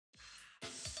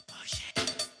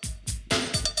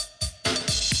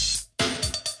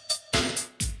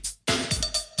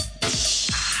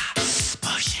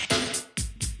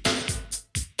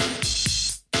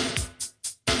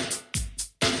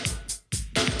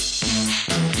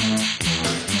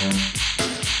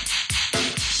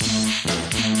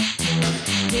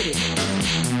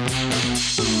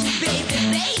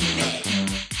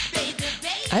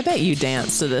bet you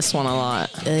danced to this one a lot.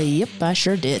 Yep, I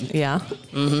sure did. Yeah.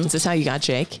 Mm-hmm. Is this how you got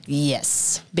Jake?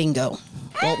 Yes, bingo.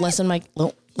 Won't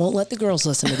let the girls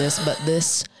listen to this, but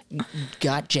this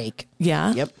got Jake.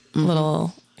 Yeah. Yep. Mm-hmm.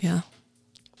 Little. Yeah.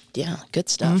 Yeah, good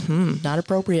stuff. Not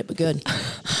appropriate, but good.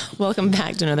 Welcome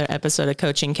back to another episode of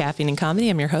Coaching Caffeine and Comedy.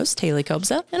 I'm your host, Haley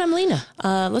Kobza. And I'm Lena.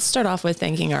 Let's start off with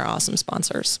thanking our awesome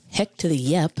sponsors. Heck to the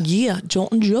yep. Yeah,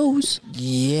 Jolt and Joe's.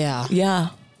 Yeah. Yeah.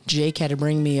 Jake had to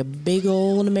bring me a big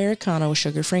old Americano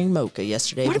sugar-free mocha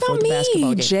yesterday What before about the basketball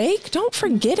me, game. Jake? Don't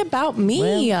forget about me.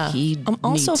 Well, he I'm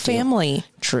also needs to. family.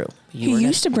 True. You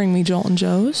used to bring me Jolt and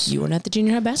Joe's. You weren't at the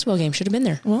junior high basketball game. Should have been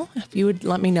there. Well, if you would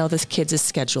let me know this kid's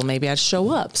schedule, maybe I'd show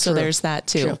up. So True. there's that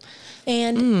too. True.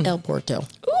 And El Porto.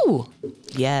 Ooh,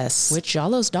 yes. Which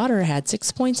Jalo's daughter had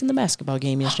 6 points in the basketball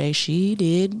game yesterday. She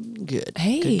did good.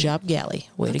 Hey. Good job, Gally.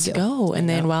 Way Let's to go. And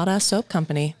then Wild Ass Soap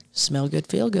Company. Smell good,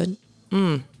 feel good.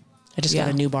 I just got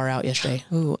a new bar out yesterday.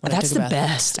 Ooh, when I that's took a the bath.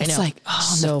 best. I It's know. like,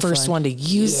 So the first fun. one to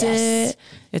use Yes. it.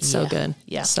 It's so Yeah. good.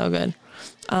 Yeah. So good.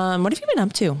 What have you been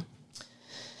up to?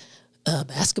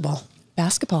 Basketball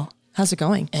Basketball. How's it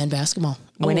going? and basketball.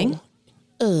 Winning?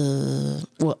 You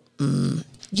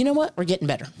know what? We're getting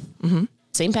better.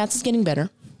 St. Pat's is getting better.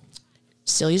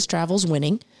 Celia's Travel's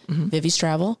winning. Vivi's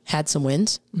Travel had some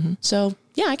wins. So,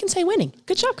 yeah, I can say winning.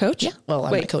 Good job, coach. Yeah. Well,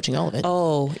 I'm not coaching all of it.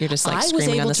 Oh, you're just like I was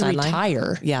screaming on able the to sideline.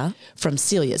 retire Yeah. from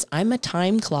Celia's. I'm a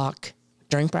time clock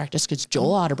during practice because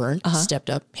Joel Otterburn stepped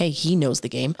up. Hey, he knows the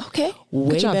game. Okay.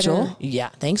 Way Good job, better. Joel. Yeah.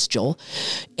 Thanks, Joel.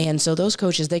 And so those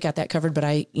coaches, they got that covered, but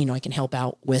I can help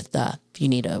out with, if you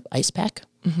need a ice pack,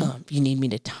 if you need me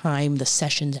to time the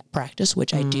sessions at practice,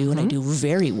 which I do, and I do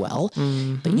very well.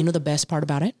 But you know the best part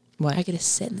about it? What? I get to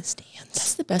sit in the stands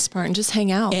That's the best part. And just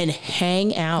hang out. and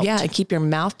hang out. Yeah, and keep your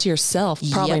mouth to yourself.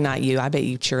 Probably Yep. not you. I bet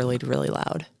you cheerlead really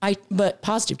loud. But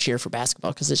positive cheer for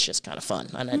basketball because it's just kind of fun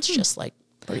and it's just like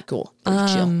pretty cool,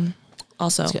 pretty chill.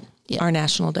 Also, good. Yeah. our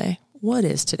national day. What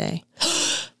is today?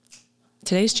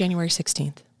 Today's January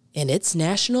 16th. And it's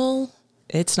national.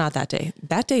 It's not that day.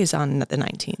 That day is on the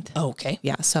 19th. Oh, okay.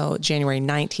 Yeah, so January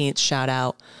 19th, shout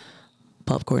out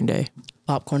Popcorn Day.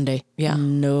 Popcorn day. Yeah.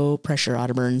 No pressure,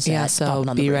 Otterburns. Yeah, so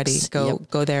be ready.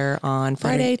 Go there on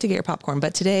Friday to get your popcorn.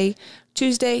 But today,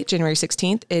 Tuesday, January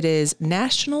 16th, it is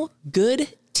National Good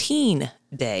Teen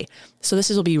Day. So this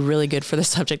will be really good for the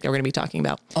subject that we're going to be talking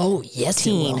about. Oh, yes.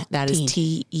 Teen. That is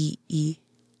T-E-E.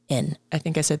 N. I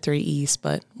think I said 3 E's,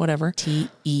 but whatever.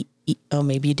 T-E-E. Oh,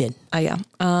 maybe you did. Yeah.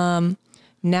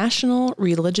 National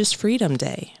Religious Freedom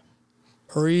Day.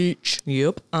 Preach.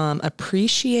 Yep.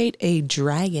 Appreciate a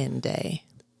Dragon Day.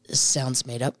 This sounds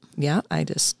made up. Yeah,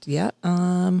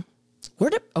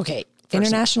 Okay.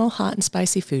 International Hot and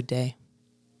Spicy Food Day.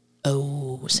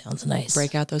 Oh, sounds nice.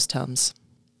 Break out those Tums.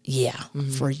 Yeah.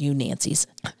 For you, Nancy's.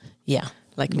 Yeah.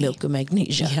 Like me. milk of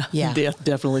magnesia. Yeah.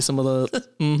 Definitely some of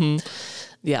the.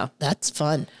 Yeah. That's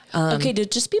fun. Okay.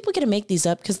 Did just people get to make these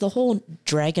up? Because the whole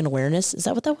dragon awareness, is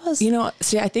that what that was? You know,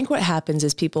 see, I think what happens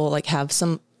is people like have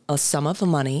some of the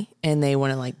money and they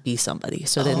want to like be somebody.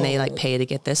 So then they like pay to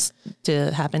get this to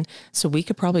happen. So we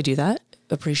could probably do that.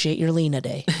 Appreciate your Lena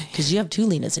Day. Because you have 2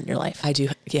 Lenas in your life. I do.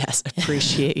 Yes.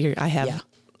 Appreciate I have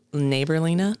neighbor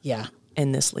Lena. Yeah.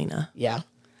 And this Lena. Yeah.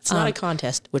 It's not a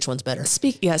contest. Which one's better?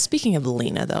 Speaking of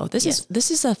Lena though, this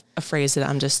is a phrase that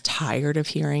I'm just tired of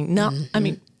hearing. No, I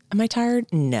mean, am I tired?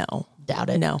 No. Doubt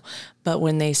it. No. But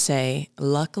when they say,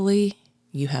 luckily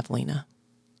you have Lena.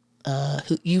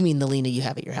 Who you mean the Lena you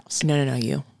have at your house? No,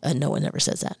 you. No one ever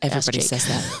says that. Everybody says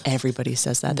that. Everybody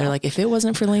says that. They're like, if it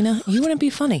wasn't for Lena, you wouldn't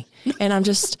be funny. And I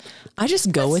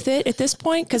just go with it at this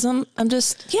point because I'm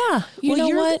just, you know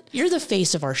what? You're the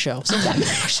face of our show. So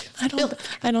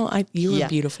you were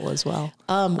beautiful as well.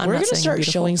 we're going to start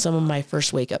showing some of my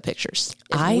first wake up pictures.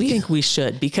 I think we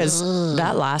should because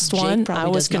that last one, I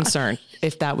was concerned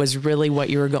if that was really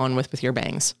what you were going with your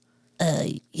bangs.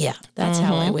 Yeah, that's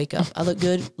how I wake up. I look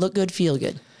good, feel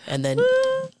good, and then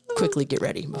quickly get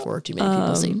ready before too many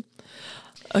people see.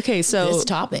 Okay, so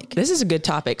this is a good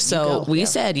topic. So we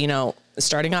said,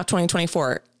 starting off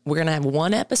 2024, we're going to have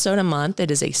 1 episode a month.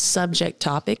 It is a subject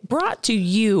topic brought to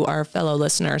you, our fellow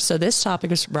listeners. So this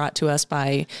topic is brought to us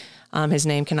by, his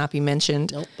name cannot be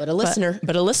mentioned. Nope, but a listener.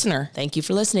 But a listener. Thank you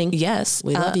for listening. Yes.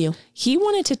 We love you. He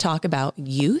wanted to talk about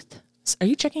youth. Are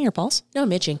you checking your pulse? No,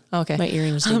 I'm itching. Okay. My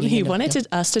earring was He wanted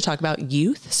us to talk about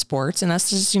youth sports and us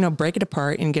to just, break it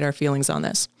apart and get our feelings on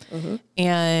this.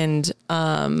 And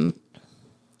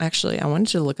actually, I wanted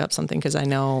to look up something because I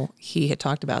know he had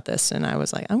talked about this and I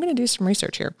was like, I'm going to do some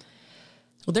research here.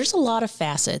 Well, there's a lot of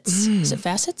facets. Is it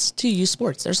facets to youth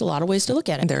sports? There's a lot of ways to look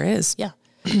at it. There is. Yeah.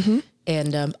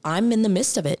 And I'm in the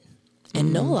midst of it.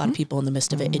 and know a lot of people in the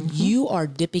midst of it. And you are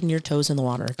dipping your toes in the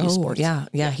water. Sports. Yeah.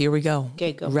 Here we go.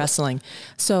 Okay, go. Wrestling.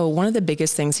 So one of the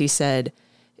biggest things he said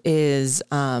is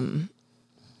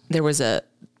there was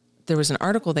an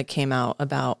article that came out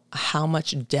about how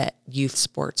much debt youth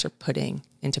sports are putting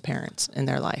into parents in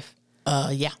their life.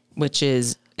 Yeah. Which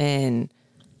is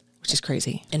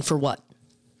crazy. And for what?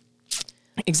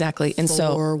 Exactly. And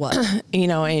for what?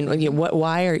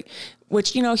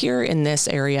 Which, here in this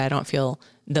area, I don't feel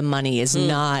the money is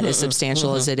not as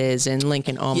substantial as it is in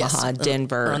Lincoln, Omaha,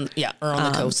 Denver. Or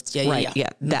on the coast. Yeah, right. Yeah.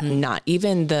 That not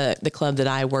even the club that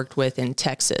I worked with in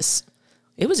Texas.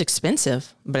 It was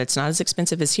expensive, but it's not as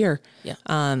expensive as here. Yeah.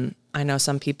 I know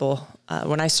some people,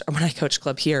 when I coached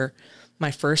club here,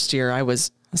 my first year, I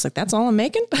was like, that's all I'm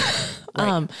making.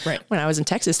 Right. When I was in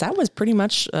Texas, that was pretty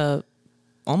much,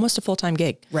 almost a full-time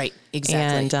gig. Right.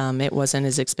 Exactly. And, it wasn't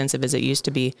as expensive as it used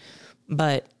to be,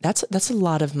 but that's a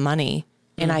lot of money.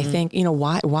 And I think,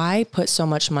 why put so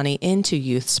much money into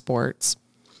youth sports?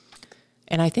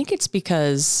 And I think it's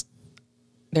because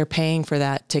they're paying for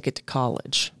that ticket to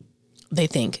college. They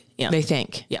think. Yeah. They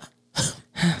think. Yeah.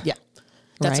 Yeah.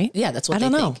 Right? Yeah, that's what they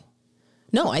think.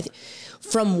 No,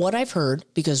 from what I've heard,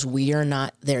 because we are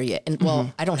not there yet. And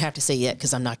I don't have to say yet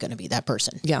because I'm not going to be that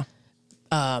person. Yeah.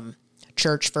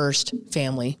 Church first,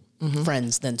 family,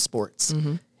 friends, then sports.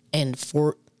 And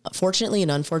fortunately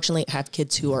and unfortunately, I have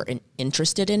kids who are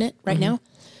interested in it right now,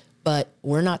 but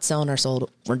we're not selling our soul.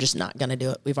 We're just not going to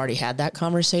do it. We've already had that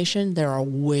conversation. There are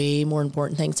way more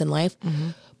important things in life,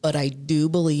 but I do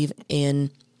believe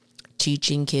in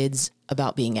teaching kids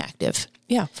about being active.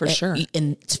 Yeah, for sure.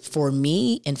 And for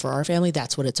me and for our family,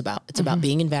 that's what it's about. It's about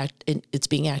being it's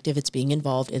being active, it's being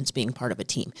involved, and it's being part of a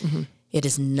team. It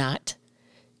is not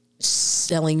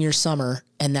selling your summer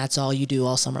and that's all you do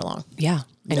all summer long. Yeah.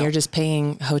 And you're just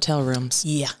paying hotel rooms.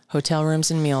 Yeah. Hotel rooms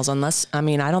and meals. I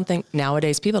don't think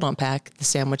nowadays people don't pack the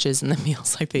sandwiches and the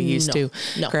meals like they used to.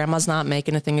 No. Grandma's not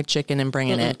making a thing of chicken and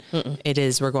bringing it. It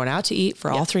is, we're going out to eat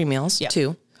for all 3 meals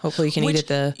too. Hopefully you can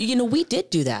eat at we did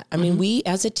do that. I mean, we,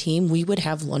 as a team, we would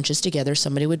have lunches together.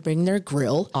 Somebody would bring their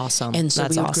grill. Awesome. And so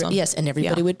that's awesome. Yes. And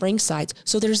everybody would bring sides.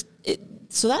 So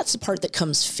so that's the part that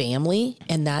comes family.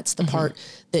 And that's the part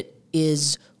that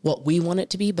is what we want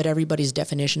it to be, but everybody's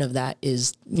definition of that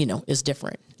is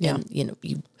different. Yeah. And,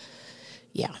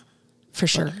 for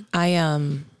sure.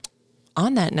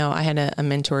 On that note, I had a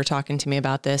mentor talking to me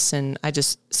about this and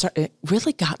it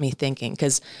really got me thinking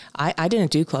because I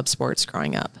didn't do club sports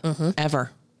growing up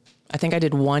ever. I think I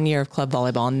did 1 year of club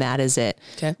volleyball and that is it.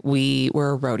 Okay. We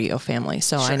were a rodeo family.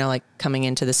 So I know like coming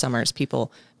into the summers,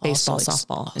 people, baseball,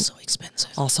 softball. Also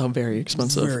expensive. Also very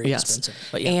expensive. Very expensive.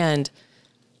 But yeah. And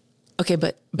okay,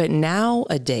 but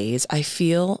nowadays I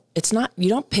feel it's not, you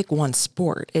don't pick one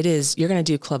sport. It is, you're going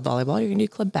to do club volleyball, you're going to do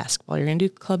club basketball, you're going to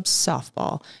do club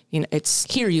softball. It's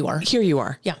here you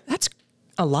are. Yeah. That's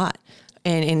a lot.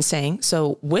 And in saying,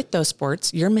 so with those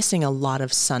sports, you're missing a lot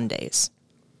of Sundays,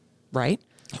 right?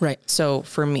 Right. So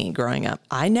for me growing up,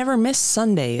 I never missed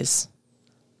Sundays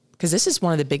because this is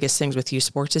one of the biggest things with youth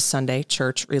sports is Sunday,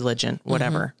 church, religion,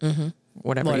 whatever,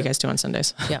 whatever you guys do on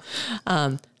Sundays. Yeah.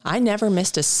 I never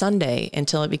missed a Sunday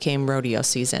until it became rodeo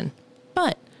season.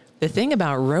 But the thing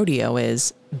about rodeo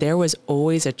is there was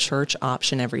always a church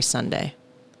option every Sunday.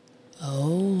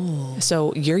 Oh.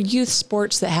 So your youth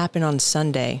sports that happen on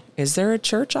Sunday, is there a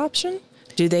church option?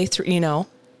 Do they,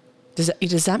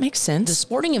 does that make sense? The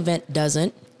sporting event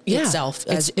doesn't itself.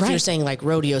 If you're saying like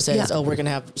rodeo says, we're going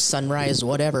to have sunrise,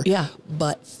 whatever. Yeah.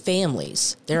 But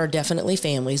families, there are definitely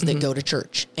families that go to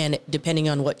church. And depending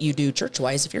on what you do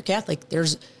church-wise, if you're Catholic,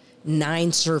 there's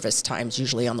 9 service times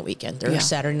usually on the weekend. There are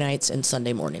Saturday nights and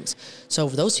Sunday mornings. So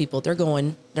for those people,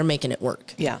 they're making it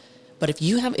work. Yeah. But if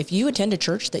you attend a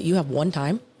church that you have one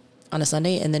time on a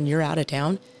Sunday and then you're out of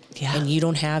town and you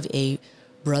don't have a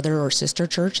brother or sister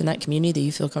church in that community that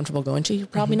you feel comfortable going to, you're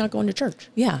probably not going to church.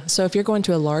 Yeah. So if you're going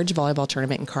to a large volleyball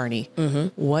tournament in Kearney,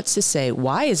 what's to say,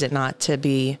 why is that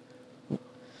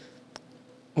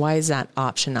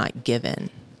option not given?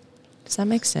 Does that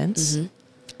make sense?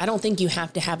 I don't think you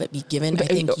have to have it be given. I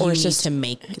think you need to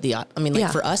make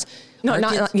for us. No,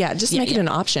 just make it an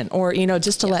option or,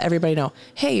 just to let everybody know,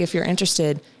 hey, if you're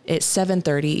interested, it's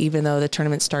 7:30, even though the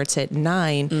tournament starts at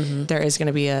 9, there is going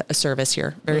to be a service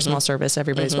here, very small service.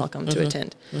 Everybody's welcome to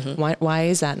attend. Why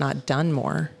is that not done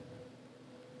more?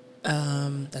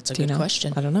 That's a good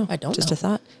question. I don't know. Just a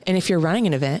thought. And if you're running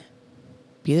an event,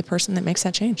 be the person that makes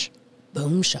that change.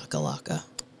 Boom shakalaka.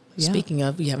 Yeah. Speaking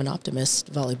of, you have an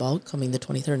Optimist volleyball coming the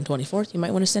 23rd and 24th. You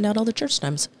might want to send out all the church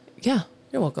times. Yeah.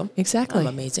 You're welcome. Exactly. I'm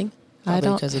amazing. You're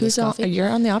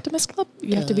on the Optimist Club?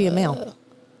 You have to be a male.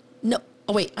 No.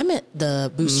 Oh, wait, I meant the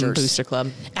boosters. Booster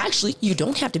Club. Actually, you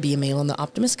don't have to be a male in the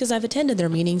Optimist because I've attended their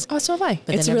meetings. Oh, so have I.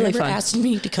 But It's they never really fun. asked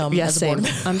me to come Yes, as a board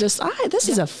same. member. I'm just, this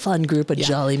is a fun group of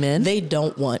jolly men. They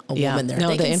don't want a woman there. No,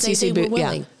 they the can say NCC they were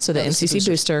willing. So the That was NCC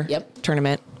booster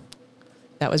tournament,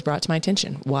 that was brought to my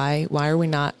attention. Why are we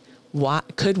not? Why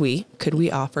could we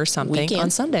offer something on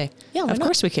Sunday? Yeah, of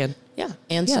course we can. Yeah,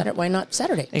 and Saturday. Why not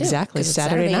Saturday? Exactly, It's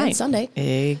Saturday night, and Sunday.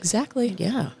 Exactly.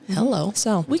 Yeah. Hello.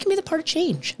 So we can be the part of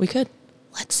change. We could.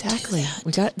 Let's exactly.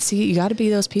 You got to be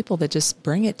those people that just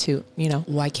bring it to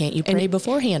Why can't you pray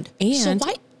beforehand? And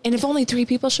if only 3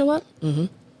 people show up,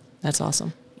 that's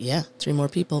awesome. Yeah, 3 more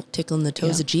people tickling the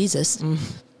toes of Jesus.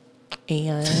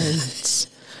 And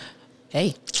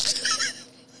hey.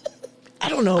 I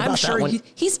don't know about I'm sure that one.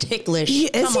 He's ticklish.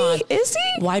 Come on. Is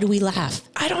he? Why do we laugh?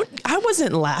 I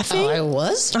wasn't laughing. Oh, I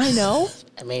was? I know.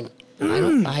 I mean,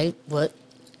 what?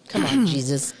 Come on,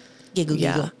 Jesus. Giggle,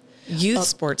 giggle. Youth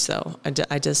sports though.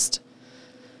 I just,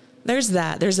 there's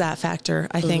that factor.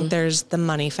 I think there's the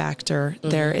money factor.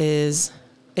 There is,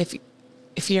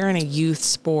 if you're in a youth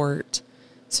sport,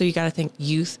 so you got to think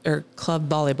youth or club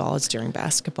volleyball is during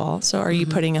basketball. So are you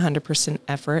putting 100%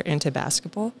 effort into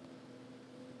basketball?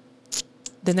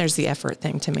 Then there's the effort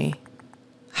thing to me.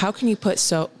 How can you put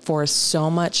forth so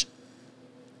much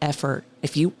effort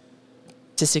to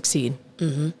succeed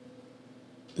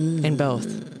in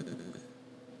both?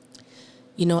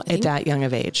 At that young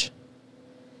of age.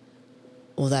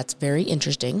 Well, that's very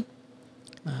interesting.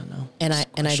 I don't know. And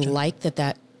I like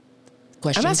that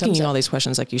question. I'm asking you all these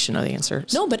questions like you should know the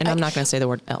answers. No, but I'm not going to say the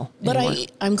word L. But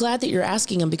I'm glad that you're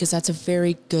asking them because that's a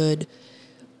very good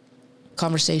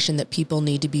conversation that people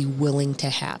need to be willing to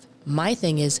have. My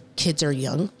thing is kids are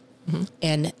young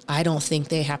and I don't think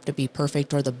they have to be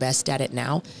perfect or the best at it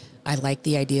now. I like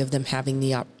the idea of them having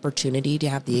the opportunity to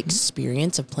have the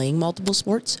experience of playing multiple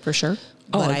sports. For sure.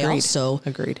 But I also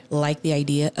like the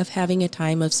idea of having a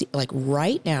time of, like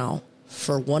right now,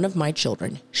 for one of my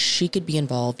children, she could be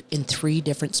involved in 3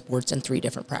 different sports and 3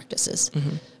 different practices,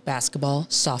 basketball,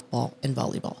 softball, and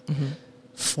volleyball.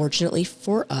 Fortunately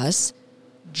for us,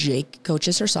 Jake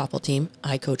coaches her softball team.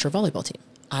 I coach her volleyball team.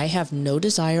 I have no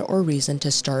desire or reason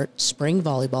to start spring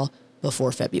volleyball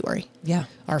before February. Yeah.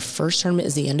 Our first tournament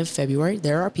is the end of February.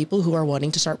 There are people who are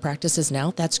wanting to start practices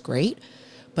now. That's great.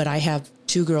 But I have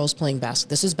 2 girls playing basketball.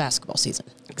 This is basketball season.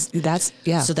 So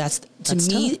that's to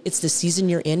me, it's the season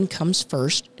you're in comes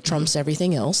first, trumps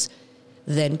everything else.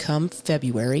 Then come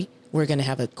February, we're going to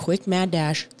have a quick mad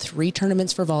dash, 3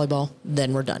 tournaments for volleyball,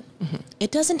 then we're done.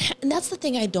 It doesn't, and that's the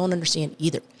thing I don't understand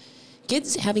either.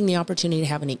 Kids having the opportunity to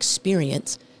have an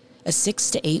experience, a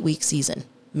 6 to 8 week season,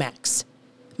 max.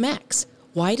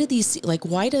 Why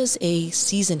does a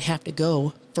season have to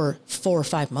go for 4 or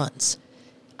 5 months?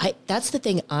 That's the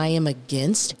thing I am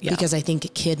against because I think a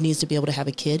kid needs to be able to have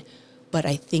a kid, but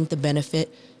I think the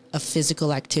benefit of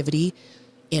physical activity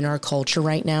in our culture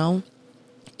right now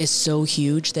is so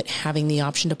huge that having the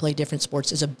option to play different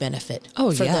sports is a benefit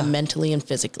for them mentally and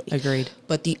physically. Agreed.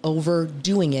 But the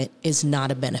overdoing it is not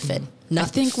a benefit. I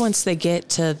think once they get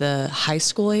to the high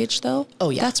school age though,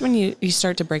 that's when you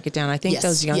start to break it down. I think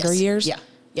those younger years,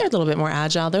 they're a little bit more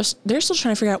agile. They're still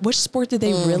trying to figure out which sport do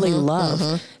they really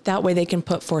love. That way they can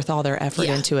put forth all their effort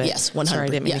into it. Yes, 100%. Sorry, I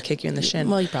didn't mean to kick you in the shin.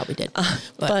 Well, you probably did.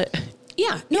 But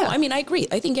I mean, I agree.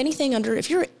 I think anything under, if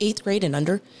you're 8th grade and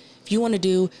under, if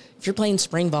you're playing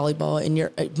spring volleyball and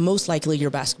you're most likely your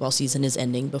basketball season is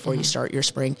ending before you start your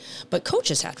spring, but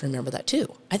coaches have to remember that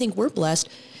too. I think we're blessed.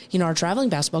 Our traveling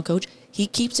basketball coach, he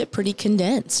keeps it pretty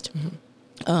condensed.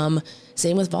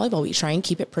 Same with volleyball. We try and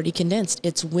keep it pretty condensed.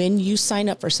 It's when you sign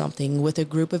up for something with a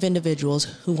group of individuals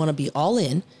who want to be all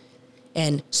in.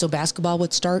 And so basketball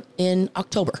would start in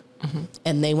October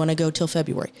and they want to go till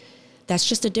February. That's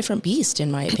just a different beast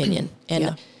in my opinion.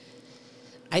 And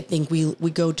I think we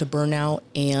go to burnout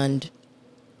and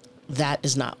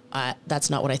that's not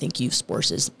what I think youth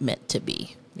sports is meant to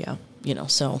be. Yeah.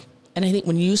 So, and I think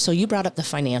you brought up the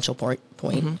financial point,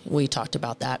 we talked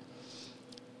about that.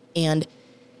 And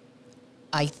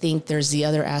I think there's the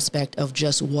other aspect of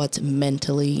just what's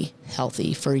mentally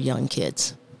healthy for young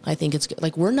kids. I think it's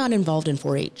like we're not involved in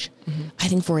 4-H. I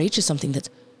think 4-H is something that's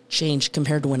changed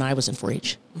compared to when I was in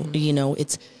 4-H.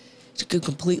 It's a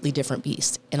completely different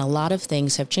beast. And a lot of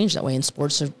things have changed that way, and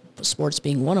sports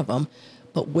being one of them.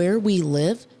 But where we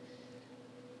live,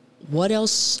 what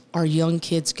else are young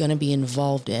kids going to be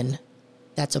involved in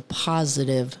that's a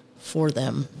positive for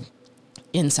them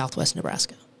in Southwest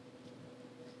Nebraska?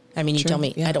 I mean, you tell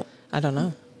me. Yeah. I don't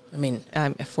know. I mean,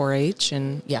 4-H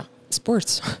and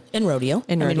sports and rodeo.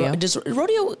 And rodeo. Does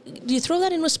rodeo, do you throw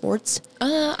that in with sports?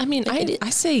 I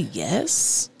say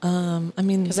yes.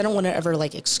 Because I don't want to ever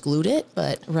like exclude it,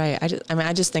 but right.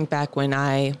 I just think back when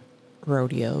I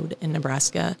rodeoed in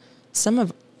Nebraska, some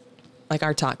of like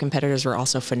our top competitors were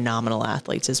also phenomenal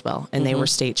athletes as well. And they were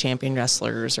state champion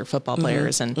wrestlers or football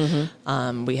players. And,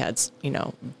 we had,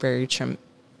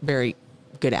 very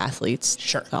good athletes.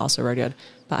 Sure. Also rodeoed,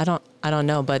 but I don't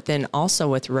know. But then also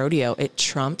with rodeo, it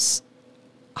trumps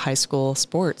high school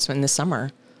sports in the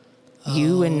summer.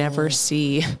 You would never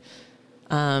see,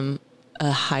 a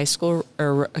high school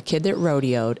or a kid that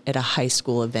rodeoed at a high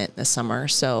school event this summer.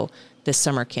 So the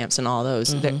summer camps and all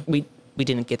those that we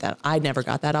didn't get that. I never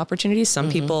got that opportunity. Some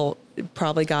people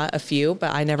probably got a few,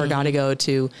 but I never got to go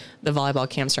to the volleyball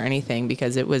camps or anything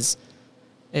because it was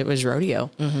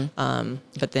rodeo.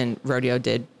 But then rodeo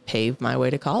did pave my way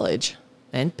to college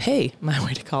and pay my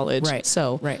way to college. Right.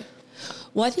 So, right.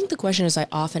 Well, I think the question is I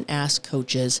often ask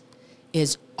coaches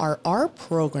is, are our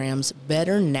programs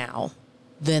better now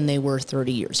than they were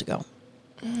 30 years ago?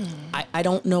 I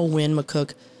don't know when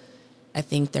McCook, I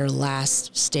think their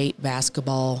last state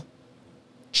basketball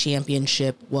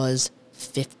championship was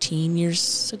 15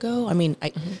 years ago. I mean,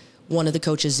 one of the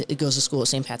coaches goes to school at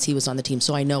St. Pat's. He was on the team,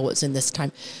 so I know it's in this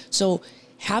time. So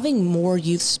having more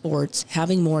youth sports,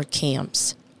 having more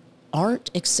camps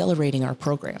aren't accelerating our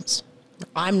programs.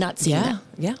 I'm not seeing that.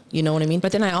 Yeah. You know what I mean?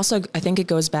 But then I think it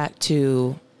goes back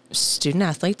to student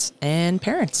athletes and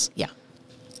parents. Yeah.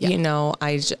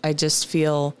 I just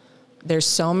feel there's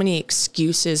so many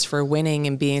excuses for winning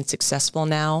and being successful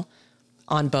now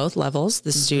on both levels,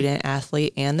 the student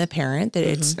athlete and the parent, that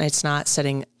it's not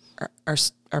setting our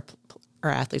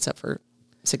athletes up for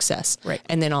success. Right.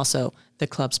 And then also the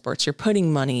club sports, you're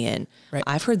putting money in. Right.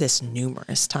 I've heard this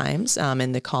numerous times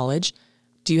in the college.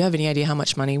 Do you have any idea how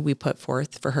much money we put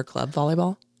forth for her club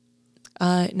volleyball?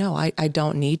 No, I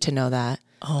don't need to know that.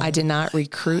 I did not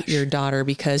recruit your daughter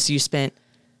because you spent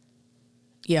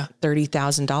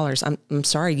 $30,000. I'm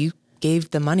sorry, you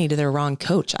gave the money to the wrong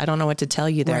coach. I don't know what to tell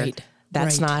you there. Right.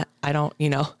 That's not, I don't,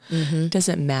 it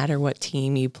doesn't matter what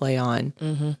team you play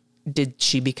on. Did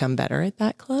she become better at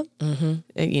that club?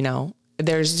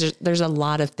 There's a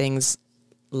lot of things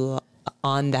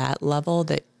on that level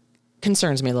that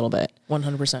concerns me a little bit.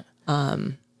 100%.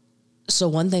 So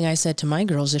one thing I said to my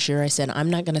girls this year, I said, I'm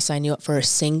not going to sign you up for a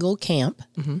single camp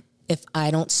if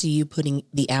I don't see you putting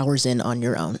the hours in on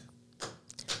your own.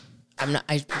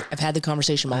 I've had the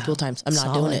conversation multiple times. I'm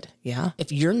not doing it. Yeah.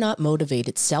 If you're not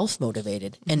motivated,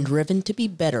 self-motivated, and driven to be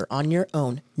better on your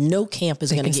own, no camp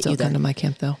is going to get you there. Come to my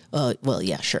camp though. Well,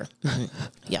 yeah, sure.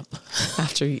 Yep.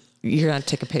 After you're going to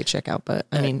take a paycheck out, but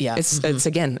I mean, it's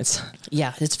again, it's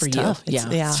for you. Tough.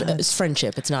 It's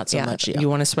friendship. It's not so much. Yeah. You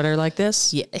want a sweater like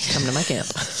this? Yeah. Come to my camp.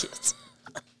 Yes.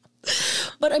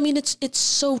 But I mean, it's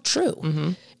so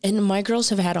true. And my girls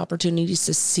have had opportunities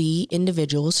to see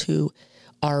individuals who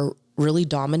are really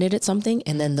dominant at something,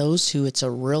 and then those who it's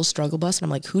a real struggle bus. And I'm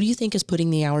like, who do you think is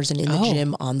putting the hours in the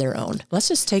gym on their own? Let's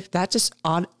just take that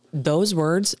on those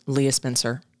words, Leah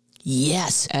Spencer.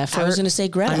 Yes. Effort. I was going to say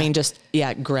Greta. I mean,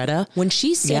 Greta. When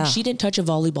she said she didn't touch a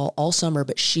volleyball all summer,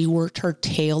 but she worked her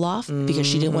tail off because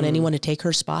she didn't want anyone to take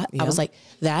her spot. I was like,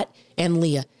 that and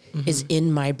Leah is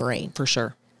in my brain. For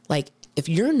sure. Like, if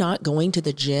you're not going to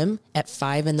the gym at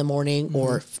 5 a.m.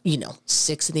 or,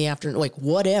 6 p.m, like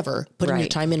whatever, putting your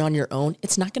time in on your own,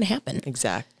 it's not going to happen.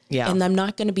 Exactly. Yeah. And I'm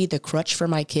not going to be the crutch for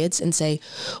my kids and say,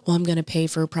 well, I'm going to pay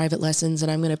for private lessons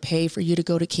and I'm going to pay for you to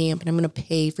go to camp and I'm going to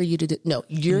pay for you to do. No,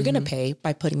 you're going to pay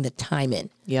by putting the time in.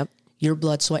 Yep. Your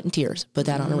blood, sweat, and tears. Put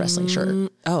that on a wrestling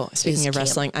shirt. Oh, speaking of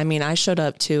wrestling, I mean, I showed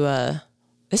up to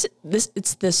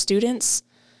it's the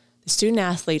student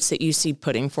athletes that you see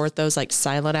putting forth those like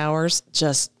silent hours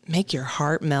just make your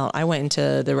heart melt. I went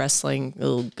into the wrestling,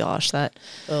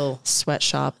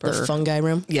 sweatshop or the fungi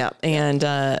room. Yeah.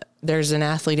 And there's an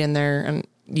athlete in there and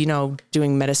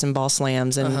doing medicine ball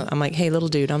slams. And I'm like, hey, little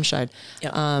dude, I'm shy.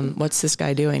 Yep. What's this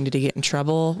guy doing? Did he get in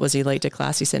trouble? Was he late to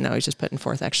class? He said, no, he's just putting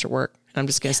forth extra work. And I'm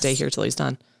just going to stay here till he's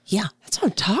done. Yeah. That's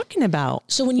what I'm talking about.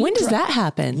 So when does that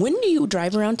happen? When do you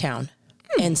drive around town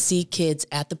and see kids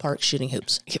at the park shooting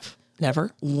hoops?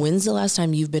 Never. When's the last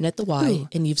time you've been at the Y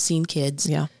and you've seen kids,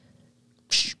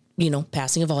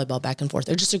 passing a volleyball back and forth?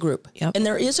 They're just a group. Yep. And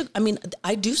there is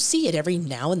I do see it every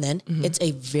now and then. It's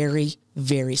a very,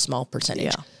 very small percentage.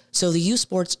 Yeah. So the youth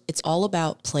sports, it's all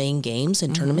about playing games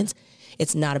and tournaments.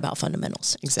 It's not about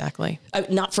fundamentals. Exactly.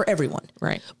 Not for everyone.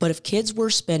 Right. But if kids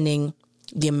were spending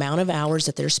the amount of hours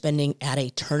that they're spending at a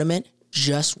tournament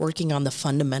just working on the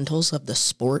fundamentals of the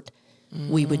sport,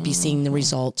 we would be seeing the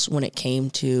results when it came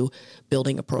to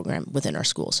building a program within our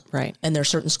schools. Right. And there are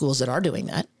certain schools that are doing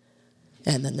that.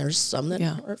 And then there's some that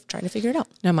are trying to figure it out.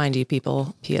 Now, mind you,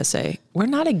 people, PSA, we're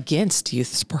not against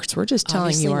youth sports. We're just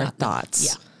telling you our thoughts.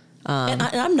 Yeah. And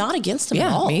I'm not against them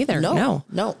at all. Me either. No.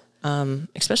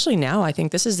 Especially now, I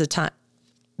think this is the time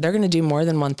they're going to do more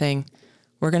than one thing.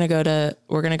 We're going to go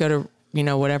to, you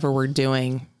know, whatever we're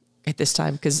doing at this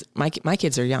time. Cause my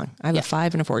kids are young. I have a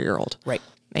 5 and a 4-year-old. Right.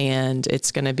 And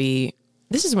it's going to be,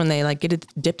 this is when they like get to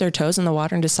dip their toes in the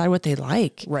water and decide what they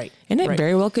like. Right. And it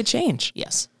very well could change.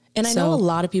 Yes. And I know a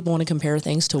lot of people want to compare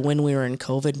things to when we were in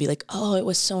COVID, be like, oh, it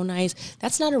was so nice.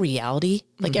 That's not a reality.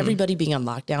 Like everybody being on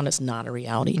lockdown is not a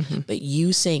reality, but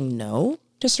you saying no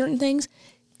to certain things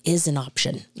is an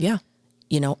option. Yeah.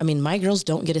 You know, I mean, my girls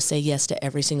don't get to say yes to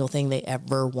every single thing they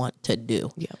ever want to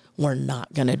do. Yeah. We're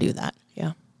not going to do that.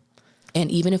 Yeah.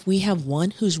 And even if we have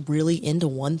one who's really into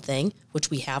one thing, which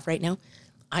we have right now,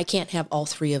 I can't have all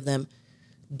 3 of them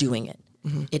doing it.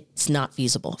 It's not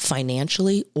feasible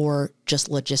financially or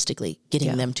just logistically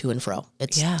getting them to and fro.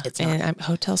 It's not. And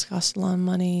hotels cost a lot of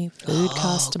money. Food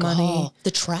costs money.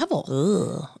 The travel.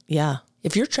 Ugh. Yeah.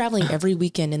 If you're traveling every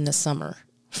weekend in the summer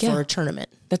for a tournament.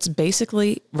 That's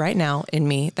basically right now in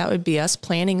me. That would be us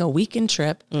planning a weekend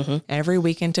trip every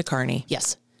weekend to Kearney.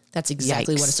 Yes. That's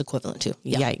exactly what it's equivalent to.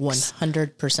 Yeah. Yikes.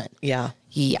 100%. Yeah.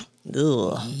 Yeah.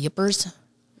 Ugh. Yippers.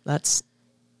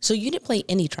 So you didn't play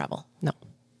any travel? No.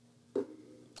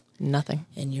 Nothing.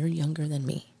 And you're younger than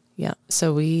me. Yeah.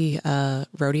 So we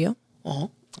rodeo.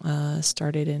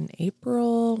 Started in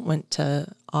April, went to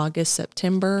August,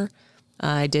 September.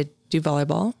 I did do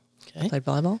volleyball. Okay. Played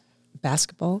volleyball,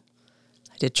 basketball.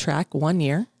 I did track 1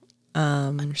 year.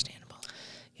 Understandable.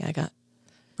 Yeah,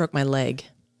 broke my leg.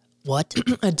 What?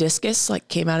 A discus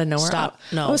came out of nowhere. Stop.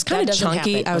 No, I was kind of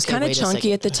chunky. Happen. I was kind of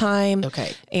chunky at the time.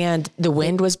 Okay. And the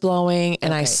wind was blowing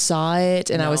and I saw it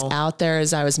and I was out there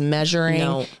as I was measuring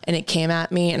and it came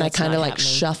at me and I kind of like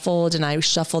shuffled and I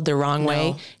shuffled the wrong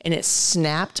way and it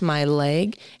snapped my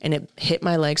leg and it hit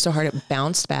my leg so hard it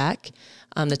bounced back.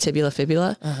 The tibula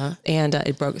fibula and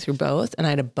it broke through both and I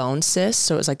had a bone cyst.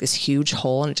 So it was like this huge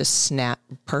hole and it just snapped,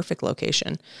 perfect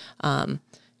location.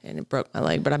 And it broke my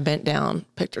leg, but I bent down,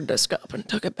 picked her disc up and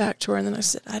took it back to her. And then I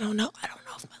said, I don't know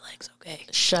if my leg's okay.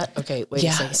 Okay. Wait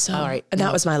a second. So, all right. And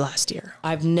that was my last year.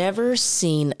 I've never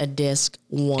seen a disc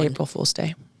April Fool's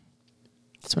Day.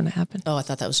 That's when it happened. Oh, I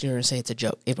thought that was, you were going to say it's a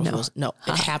joke. April Fool's. No,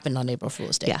 it happened on April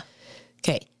Fool's Day. Yeah.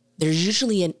 Okay. There's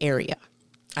usually an area.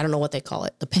 I don't know what they call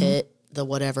it. The pit, the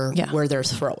whatever, where they're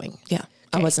throwing. Yeah. Okay.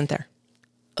 I wasn't there.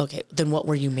 Okay. Then what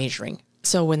were you measuring?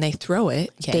 So when they throw it,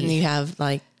 then you have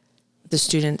like the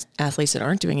student athletes that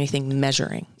aren't doing anything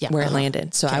measuring where it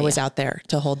landed. So I was out there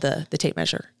to hold the tape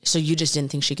measure. So you just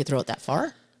didn't think she could throw it that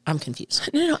far? I'm confused.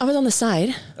 No, I was on the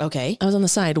side. Okay. I was on the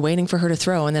side waiting for her to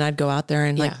throw and then I'd go out there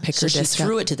and like pick her disc up. So she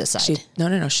threw it to the side?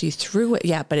 No. She threw it.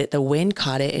 Yeah. But the wind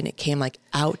caught it and it came like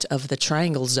out of the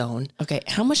triangle zone. Okay.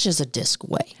 How much does a disc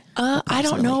weigh? I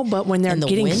don't know, but when they're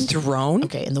getting thrown.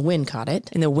 Okay. And the wind caught it.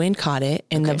 And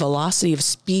the velocity of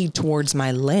speed towards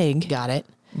my leg. Got it.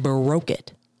 Broke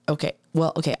it. Okay.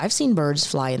 Well, okay. I've seen birds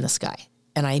fly in the sky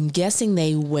and I'm guessing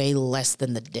they weigh less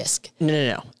than the disc.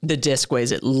 No. The disc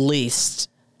weighs at least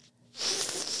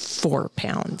 4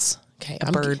 pounds. Okay. A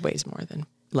bird weighs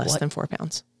less than 4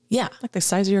 pounds. Yeah. Like the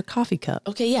size of your coffee cup.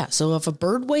 Okay. Yeah. So if a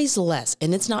bird weighs less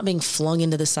and it's not being flung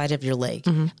into the side of your leg,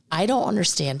 I don't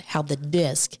understand how the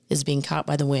disc is being caught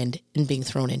by the wind and being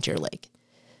thrown into your leg.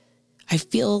 I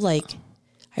feel like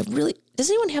does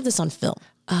anyone have this on film?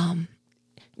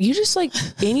 You just like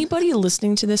anybody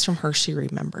listening to this from Hershey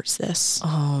remembers this.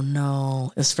 Oh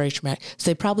no, it was very traumatic. So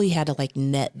they probably had to like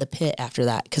net the pit after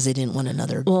that because they didn't want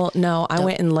another. Well, no, I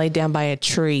went and laid down by a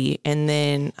tree and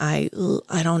then I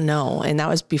don't know. And that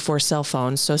was before cell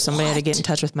phones. So somebody had to get in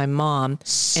touch with my mom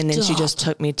and then she just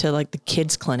took me to like the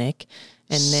kids clinic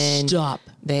and then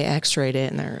they x-rayed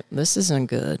it and this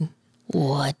isn't good.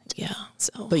 What? Yeah.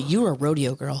 So, but you were a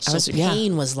rodeo girl. So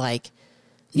pain was like,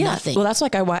 nothing. Well, that's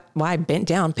like why I bent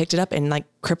down, picked it up and like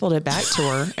crippled it back to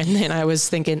her. And then I was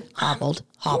thinking, hobbled.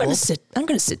 I'm going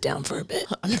to sit down for a bit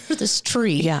under this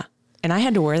tree. Yeah. And I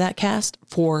had to wear that cast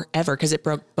forever because it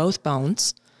broke both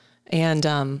bones. And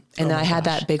then I had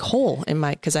that big hole in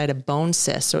cause I had a bone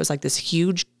cyst. So it was like this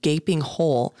huge gaping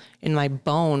hole and my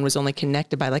bone was only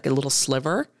connected by like a little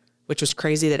sliver, which was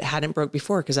crazy that it hadn't broke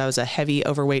before because I was a heavy,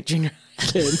 overweight junior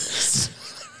kid.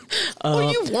 Well,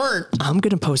 you weren't. I'm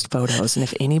going to post photos, and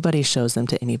if anybody shows them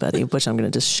to anybody, which I'm going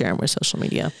to just share them with social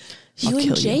media, I'll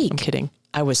kill you. I'm kidding.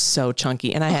 I was so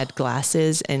chunky, and I had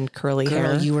glasses and curly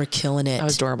hair. You were killing it. I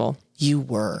was adorable. You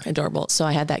were. Adorable. So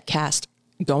I had that cast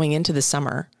going into the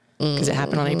summer, because it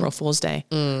happened on April Fool's Day.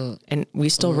 And we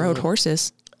still rode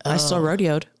horses. I still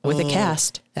rodeoed with a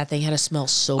cast. That thing had to smell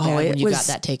so bad when you got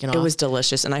that taken off. It was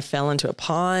delicious. And I fell into a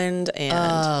pond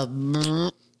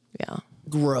and yeah.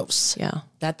 Gross. Yeah.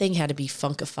 That thing had to be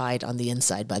funkified on the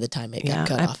inside by the time it got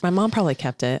cut off. My mom probably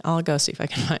kept it. I'll go see if I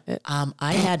can find it.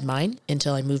 I had mine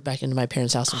until I moved back into my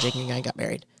parents' house and Jake and I got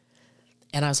married.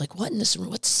 And I was like, what in this room?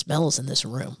 What smells in this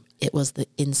room? It was the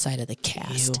inside of the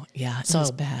cast. Ew. Yeah, it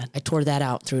smells bad. I tore that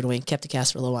out, threw it away, and kept the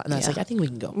cast for a little while. And I was like, I think we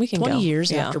can go. We can 20 go.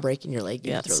 years after breaking your leg,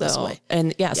 you can throw this away.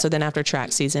 And so then after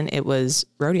track season, it was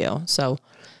rodeo. So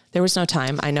there was no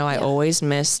time. I know I always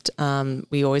missed,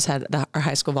 we always had, our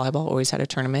high school volleyball always had a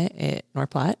tournament at North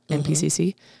Platte and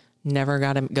PCC. Never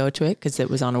got to go to it because it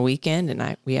was on a weekend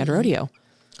and we had rodeo.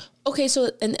 Okay,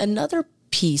 so another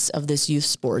piece of this youth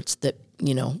sports that,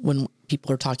 you know, when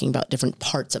people are talking about different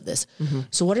parts of this.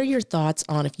 So what are your thoughts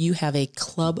on if you have a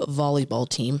club volleyball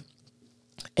team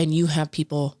and you have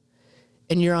people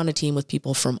and you're on a team with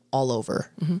people from all over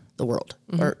the world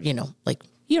or, you know, like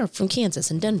you're from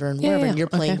Kansas and Denver and wherever and you're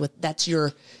playing with, that's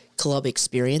your club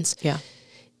experience. Yeah.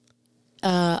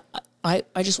 I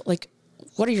just like,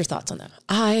 what are your thoughts on that?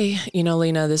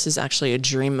 Lena, this is actually a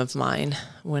dream of mine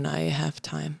when I have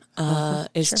time,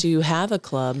 is to have a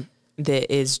club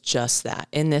that is just that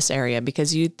in this area,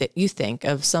 because you think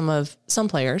of some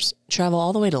players travel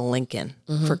all the way to Lincoln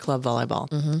for club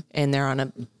volleyball and they're on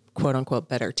a quote unquote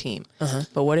better team.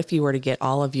 But what if you were to get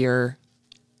all of your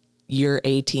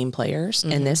A team players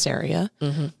in this area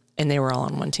and they were all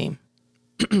on one team?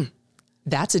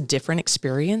 That's a different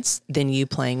experience than you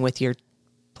playing with your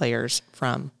players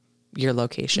from your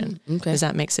location. Does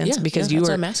that make sense? Yeah, because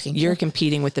you're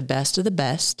competing with the best of the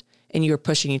best and you're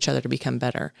pushing each other to become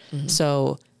better.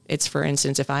 So it's, for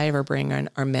instance, if I ever bring in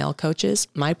our male coaches,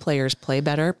 my players play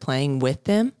better playing with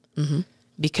them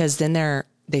because then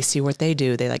they see what they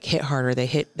do. They like hit harder.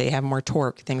 They have more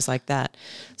torque, things like that.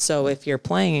 So if you're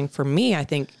playing, for me, I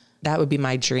think that would be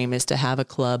my dream, is to have a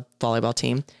club volleyball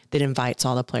team that invites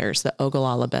all the players, the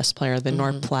Ogallala best player, the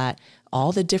North Platte,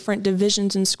 all the different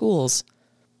divisions and schools,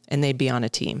 and they'd be on a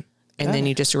team. And then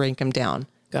you just rank them down.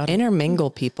 Intermingle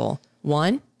people.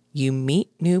 One, you meet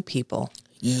new people.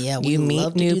 Yeah, you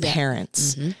meet new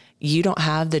parents. You don't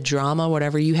have the drama,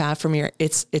 whatever you have from your,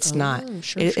 it's not,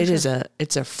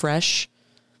 it's a fresh,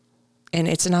 and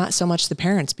it's not so much the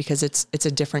parents because it's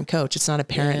a different coach. It's not a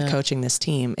parent coaching this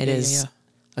team. It is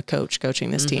a coach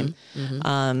coaching this team.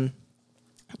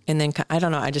 And then, I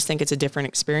don't know, I just think it's a different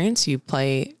experience. You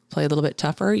play a little bit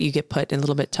tougher. You get put in a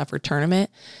little bit tougher tournament.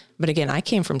 But again, I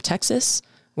came from Texas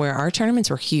where our tournaments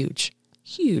were huge.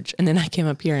 And then I came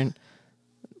up here and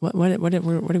what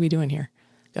are we doing here?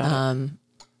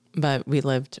 But we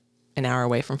lived an hour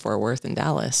away from Fort Worth and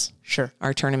Dallas. Sure.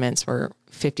 Our tournaments were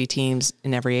 50 teams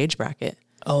in every age bracket.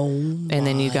 Oh, and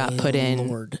then you got put in,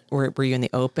 were you in the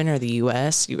Open or the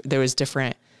US? There was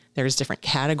different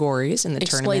categories in the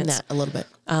tournaments. Explain that a little bit.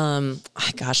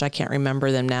 I can't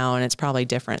remember them now, and it's probably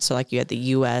different. So like you had the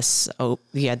US, and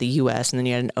then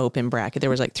you had an Open bracket. There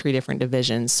was like 3 different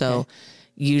divisions. So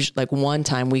usually, like one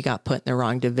time we got put in the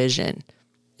wrong division,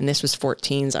 and this was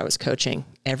 14s I was coaching.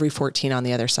 Every 14 on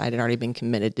the other side had already been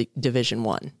committed to Division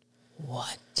 1.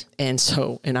 What? And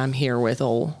I'm here with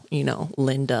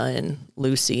Linda and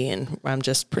Lucy, and I'm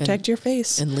just protect your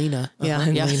face. And Lena.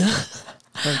 Lena.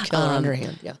 Killer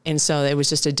underhand. Yeah. And so it was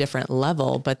just a different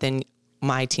level, but then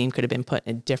my team could have been put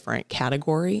in a different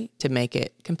category to make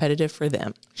it competitive for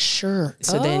them. Sure.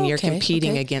 So then you're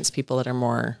competing against people that are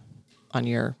more on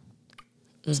your,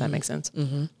 does that make sense?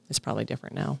 It's probably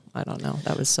different now. I don't know.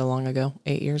 That was so long ago,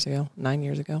 8 years ago, 9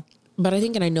 years ago. But I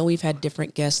think, and I know we've had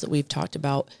different guests that we've talked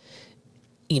about,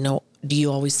 do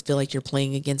you always feel like you're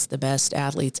playing against the best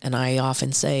athletes? And I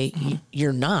often say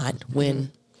you're not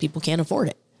when people can't afford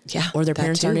it. Yeah. Or their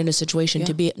parents aren't in a situation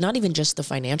to be, not even just the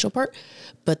financial part,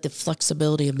 but the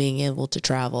flexibility of being able to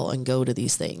travel and go to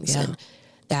these things. Yeah. And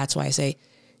that's why I say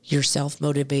your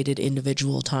self-motivated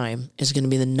individual time is going to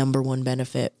be the number one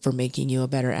benefit for making you a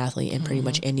better athlete in pretty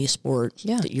much any sport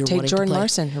that you're wanting to play. Take Jordan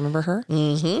Larson. Remember her?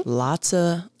 Lots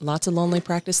of lonely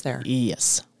practice there.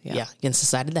 Yes. Yeah. Against the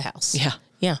side of the house. Yeah.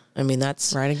 Yeah. I mean,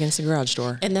 that's right against the garage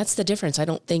door. And that's the difference. I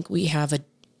don't think we have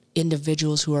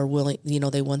individuals who are willing,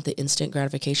 they want the instant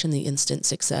gratification, the instant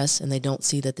success, and they don't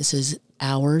see that this is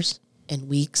hours and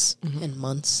weeks and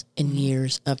months and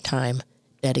years of time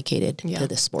dedicated to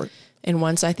this sport. And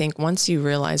once you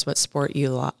realize what sport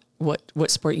you what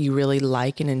sport you really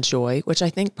like and enjoy, which I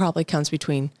think probably comes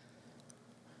between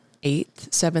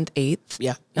 7th,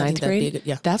 8th, 9th grade.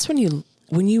 That's when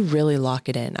you really lock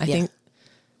it in. I think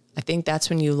I think that's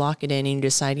when you lock it in and you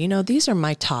decide, these are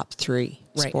my top 3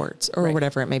 sports or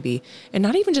whatever it may be. And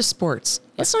not even just sports.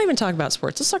 Let's not even talk about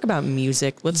sports. Let's talk about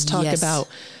music. Let's talk about,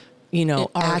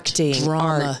 art, acting,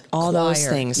 drama, art, all choir. those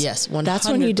things. Yes, 100%. That's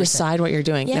when you decide what you're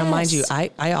doing. Yes. Now, mind you,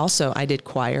 I did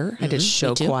choir. I did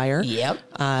show choir. Yep.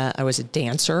 I was a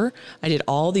dancer. I did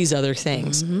all these other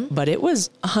things, but it was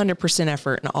 100%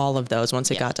 effort in all of those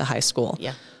once it got to high school.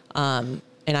 Yeah.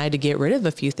 And I had to get rid of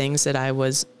a few things that I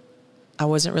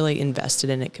wasn't really invested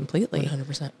in it completely.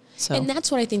 100%. So, and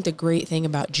that's what I think the great thing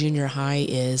about junior high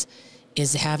is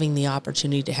having the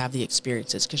opportunity to have the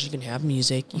experiences, because you can have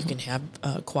music, you can have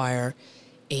choir,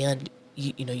 and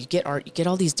you get art, you get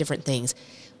all these different things.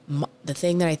 The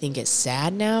thing that I think is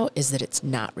sad now is that it's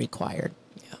not required.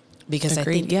 Yeah. Because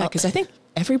Agreed. I think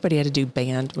everybody had to do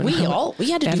band. We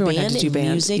had to do band and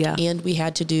music, yeah. and we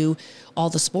had to do all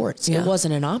the sports. Yeah. It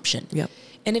wasn't an option. Yep.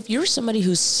 And if you're somebody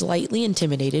who's slightly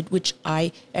intimidated, which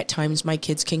at times my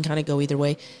kids can kind of go either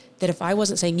way, that if I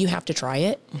wasn't saying you have to try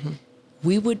it,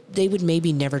 they would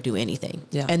maybe never do anything.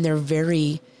 Yeah. And they're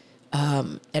very,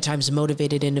 at times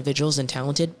motivated individuals and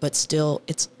talented, but still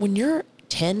it's when you're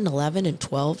 10, 11 and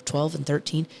 12 and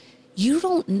 13, you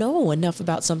don't know enough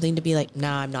about something to be like,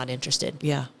 nah, I'm not interested.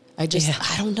 Yeah. I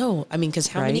don't know. I mean, because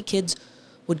how many kids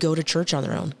would go to church on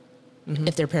their own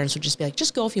if their parents would just be like,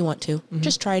 just go if you want to,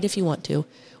 just try it if you want to,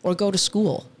 or go to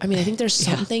school. I mean, I think there's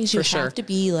some things you have to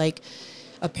be like,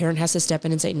 a parent has to step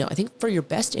in and say, no, I think for your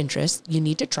best interest, you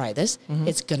need to try this.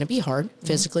 It's going to be hard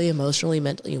physically, emotionally,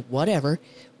 mentally, whatever.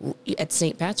 At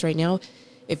St. Pat's right now,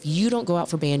 if you don't go out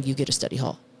for band, you get a study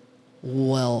hall.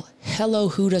 Well, hello,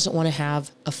 who doesn't want to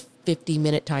have a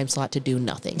 50-minute time slot to do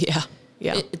nothing? Yeah.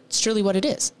 Yeah. It's truly what it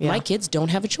is. Yeah. My kids don't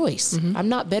have a choice. I'm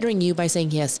not bettering you by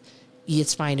saying, yes,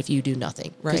 it's fine if you do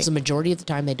nothing. Right. Because the majority of the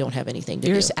time, they don't have anything to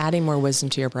do. You're just adding more wisdom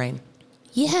to your brain.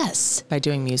 Yes. By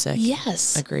doing music.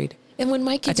 Yes. Agreed. And when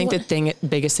my kids, I think the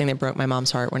biggest thing that broke my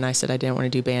mom's heart when I said I didn't want to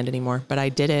do band anymore, but I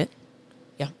did it.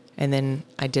 Yeah. And then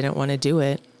I didn't want to do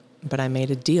it, but I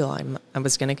made a deal. I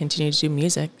was going to continue to do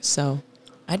music. So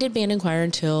I did band and choir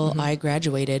until I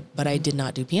graduated, but I did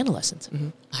not do piano lessons.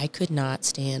 I could not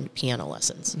stand piano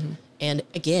lessons. And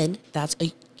again, that's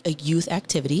a youth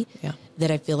activity that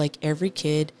I feel like every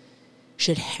kid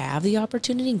should have the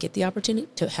opportunity and get the opportunity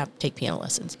to take piano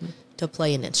lessons, to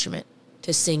play an instrument,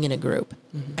 to sing in a group.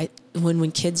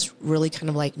 When kids really kind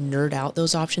of like nerd out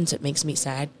those options, it makes me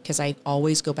sad, because I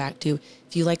always go back to,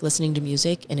 if you like listening to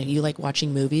music and if you like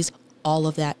watching movies, all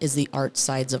of that is the art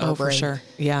sides of our brain. For sure.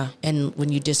 Yeah. And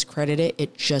when you discredit it,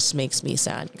 it just makes me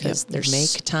sad, because there's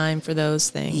make time for those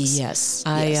things. Yes.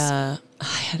 I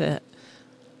had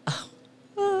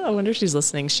I wonder if she's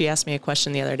listening. She asked me a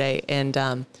question the other day, and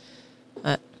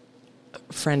a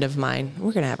friend of mine,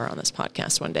 we're going to have her on this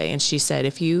podcast one day, and she said,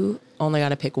 if you only got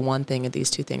to pick one thing of these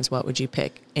two things, what would you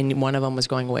pick? And one of them was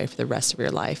going away for the rest of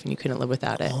your life, and you couldn't live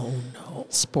without it. Oh, no.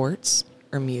 Sports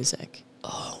or music?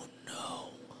 Oh, no.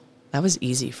 That was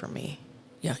easy for me.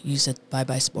 Yeah, you said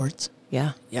bye-bye sports.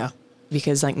 Yeah. Yeah.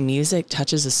 Because like music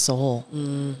touches a soul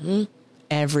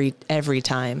every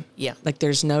time. Yeah. Like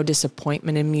there's no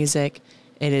disappointment in music.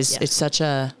 It's such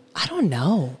a, I don't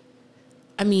know.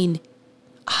 I mean,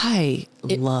 I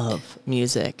love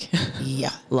music. Yeah.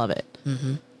 Love it.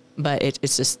 But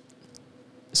it's just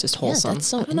wholesome. Yeah, that's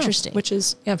so interesting. Which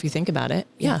is, if you think about it.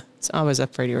 Yeah. So I was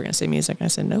afraid you were going to say music. And I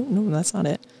said, no, that's not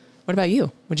it. What about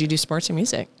you? Would you do sports or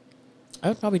music? I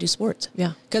would probably do sports.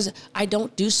 Yeah. Because I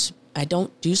don't do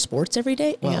sports every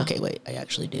day. Well, okay, wait. I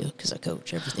actually do, because I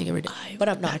coach everything every day. But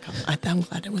I'm not. I'm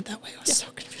glad it went that way. I was so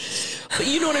confused. But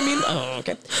you know what I mean? Oh,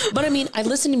 okay. But I mean, I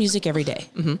listen to music every day.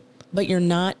 But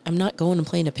I'm not going and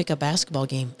playing a pickup basketball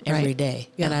game every day.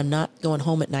 Yeah. And I'm not going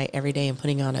home at night every day and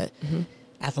putting on a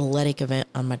athletic event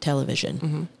on my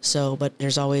television. So, but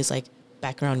there's always like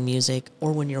background music,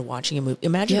 or when you're watching a movie.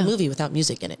 Imagine a movie without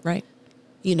music in it. Right.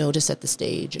 You know, to set the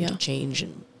stage and to change,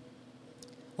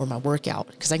 or my workout,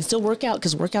 because I can still work out,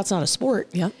 because workout's not a sport.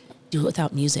 Yeah. Do it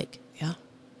without music. Yeah.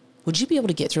 Would you be able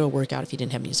to get through a workout if you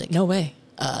didn't have music? No way.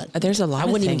 There's a lot I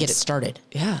of wouldn't things. even get it started.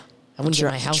 Yeah. I wouldn't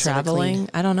get my house traveling.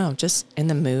 I don't know. Just in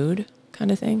the mood kind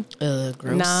of thing.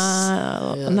 Gross.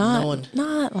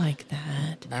 Not like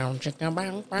that.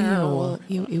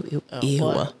 Ew.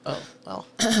 Well.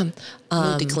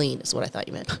 Mood to clean is what I thought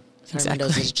you meant. Exactly.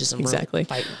 Those just Exactly.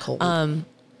 Fighting cold.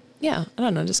 Yeah. I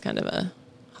don't know. Just kind of a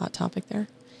hot topic there.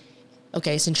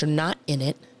 Okay. Since you're not in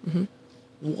it,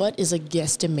 what is a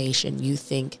guesstimation you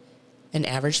think an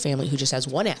average family who just has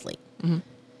one athlete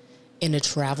in a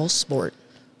travel sport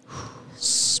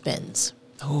spends?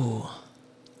 Oh,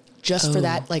 just for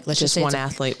that, like, let's just say one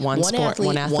athlete, one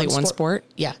sport.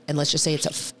 Yeah. And let's just say it's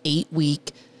a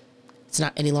 8-week It's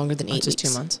not any longer than 8 weeks. Just 2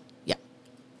 months. Yeah.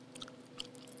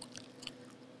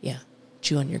 Yeah.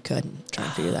 Chew on your cud and try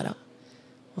and figure that out.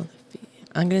 Well,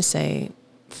 I'm going to say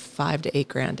 $5,000 to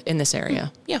 $8,000 in this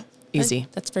area. Yeah. Easy.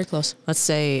 That's very close. Let's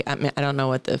say, I don't know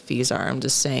what the fees are. I'm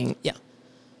just saying. Yeah.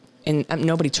 And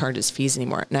nobody charges fees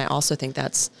anymore. And I also think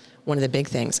that's one of the big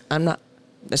things.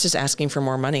 That's just asking for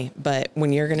more money. But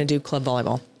when you're going to do club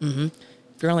volleyball, if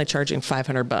you're only charging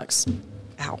 $500,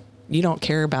 you don't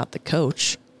care about the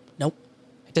coach. Nope.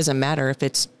 It doesn't matter if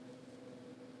it's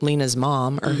Lena's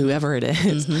mom or whoever it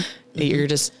is. You're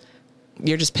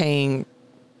just paying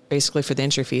basically for the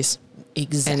entry fees.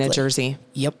 Exactly. And a jersey.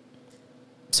 Yep.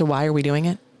 So why are we doing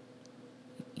it?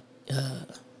 Does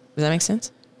that make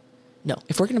sense? No.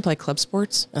 If we're going to play club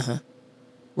sports,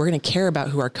 we're going to care about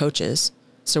who our coach is.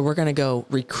 So we're going to go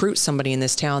recruit somebody in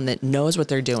this town that knows what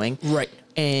they're doing. Right.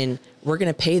 And we're going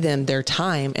to pay them their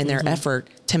time and their effort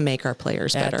to make our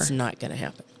players better. That's not going to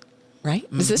happen. Right?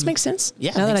 Does this make sense?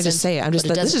 Yeah. Now that I just say it,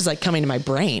 this is like coming to my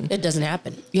brain. It doesn't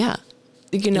happen. Yeah.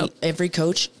 Every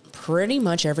coach, pretty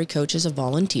much every coach is a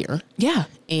volunteer. Yeah.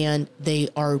 And they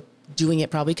are doing it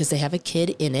probably because they have a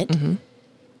kid in it.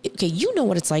 Okay, you know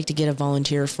what it's like to get a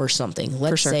volunteer for something.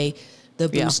 Let's say the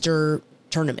booster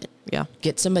tournament. Yeah.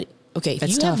 Get somebody. Okay, if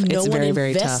it's you tough. have no it's one very,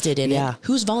 very invested tough. in it,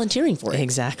 who's volunteering for it?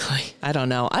 Exactly. I don't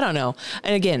know.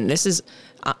 And again, this is,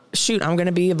 I'm going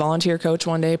to be a volunteer coach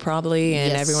one day probably,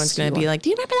 and everyone's going to be like, do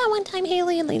you remember that one time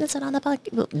Haley and Lena said on the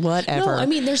podcast? Whatever. No, I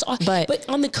mean, but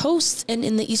on the coast and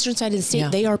in the eastern side of the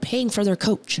state, they are paying for their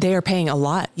coach. They are paying a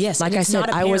lot. Yes. Like I said,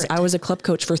 I was a club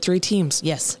coach for 3 teams.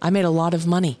 Yes. I made a lot of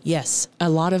money. Yes. A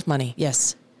lot of money.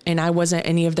 Yes. And I wasn't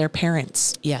any of their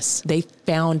parents. Yes. They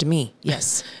found me.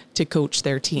 Yes. To coach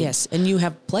their team. Yes. And you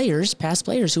have past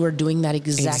players who are doing that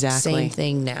exact same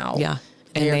thing now. Yeah.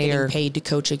 And they're getting paid to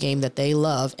coach a game that they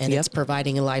love, and it's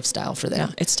providing a lifestyle for them.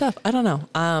 Yeah, it's tough. I don't know.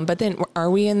 But then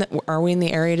are we in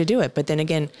the area to do it? But then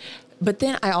again,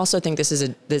 I also think this is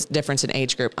this difference in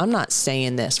age group. I'm not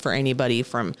saying this for anybody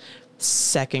from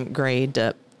 2nd grade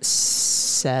to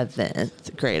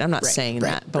 7th grade. I'm not saying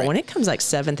that. But when it comes like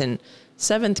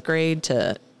 7th grade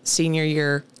to senior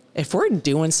year, if we're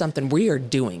doing something, we are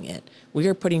doing it. We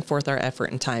are putting forth our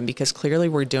effort and time because clearly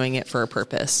we're doing it for a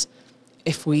purpose.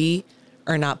 If we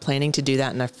are not planning to do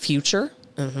that in the future.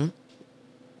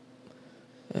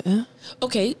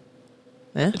 Okay.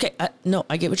 Okay. No,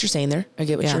 I get what you're saying there. I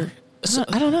get what you're. So,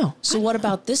 I don't know. So what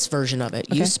about this version of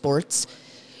it? Youth sports.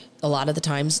 A lot of the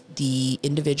times, the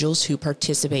individuals who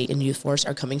participate in youth sports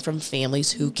are coming from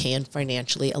families who can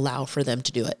financially allow for them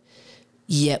to do it.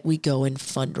 Yet we go and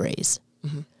fundraise.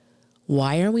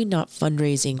 Why are we not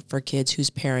fundraising for kids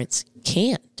whose parents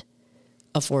can't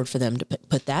afford for them to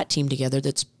put that team together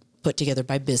that's put together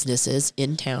by businesses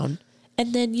in town,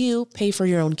 and then you pay for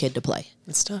your own kid to play?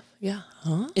 It's tough. Yeah.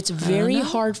 It's very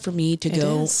hard for me to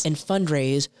go and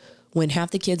fundraise when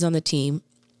half the kids on the team,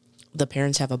 the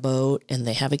parents have a boat and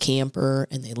they have a camper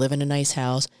and they live in a nice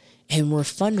house, and we're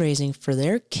fundraising for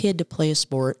their kid to play a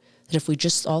sport that if we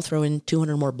just all throw in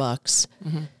 $200 more bucks,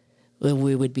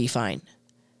 we would be fine.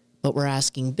 But we're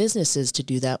asking businesses to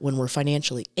do that when we're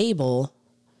financially able.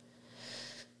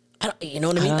 You know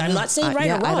what I mean? I'm not saying right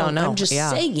or wrong. I don't know. I'm just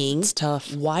saying it's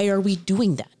tough. Why are we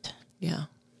doing that? Yeah.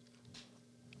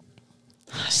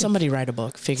 Somebody write a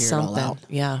book, figure it all out.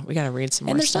 Yeah, we got to read some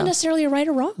more stuff. And there's not necessarily a right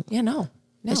or wrong. Yeah, no.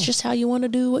 It's just how you want to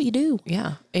do what you do.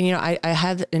 Yeah. And, I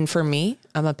have, and for me,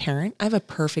 I'm a parent. I have a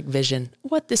perfect vision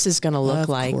what this is going to look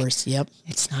like. Of course, yep.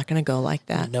 It's not going to go like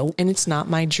that. Nope. And it's not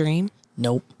my dream.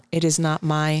 Nope. It is not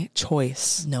my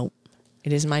choice. Nope.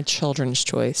 It is my children's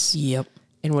choice. Yep.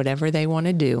 And whatever they want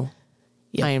to do,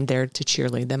 I am there to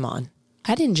cheerlead them on.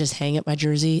 I didn't just hang up my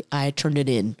jersey. I turned it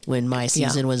in when my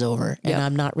season was over. And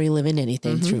I'm not reliving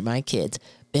anything through my kids.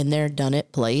 Been there, done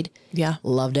it, played. Yeah.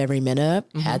 Loved every minute of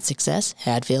it. Had success,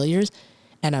 had failures.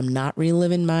 And I'm not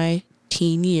reliving my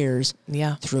teen years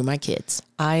through my kids.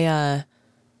 I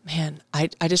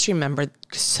just remembered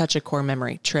such a core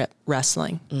memory. Trip,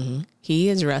 wrestling. He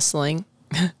is wrestling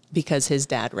because his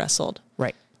dad wrestled.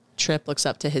 Right. Trip looks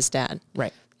up to his dad.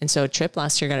 Right. And so Trip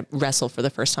last year got to wrestle for the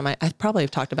first time. I probably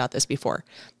have talked about this before.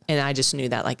 And I just knew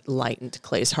that like lightened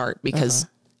Clay's heart because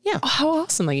how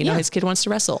awesome. Like, his kid wants to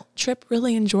wrestle. Trip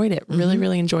really enjoyed it. Really,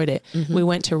 really enjoyed it. We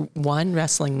went to one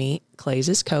wrestling meet. Clay's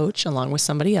his coach along with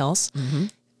somebody else.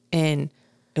 And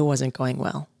it wasn't going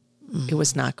well. It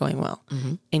was not going well.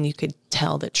 And you could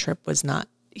tell that Trip was not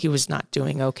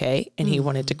doing okay. And he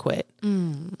wanted to quit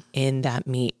in that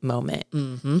meet moment,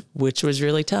 which was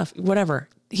really tough. Whatever.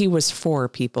 He was for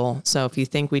people. So if you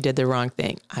think we did the wrong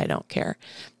thing, I don't care.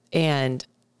 And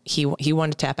he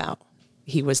wanted to tap out.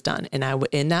 He was done. And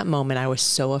in that moment, I was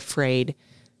so afraid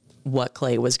what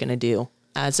Clay was going to do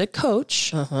as a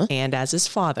coach and as his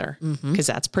father, because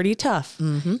that's pretty tough.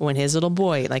 When his little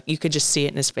boy, like you could just see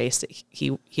it in his face that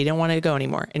he didn't want to go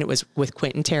anymore. And it was with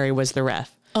Quentin Terry was the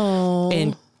ref. Oh,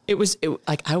 and it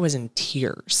like I was in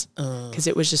tears because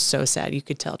it was just so sad. You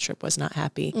could tell Tripp was not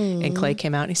happy. And Clay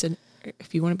came out and he said,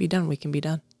 "If you want to be done, we can be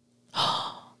done."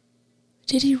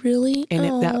 Did he really?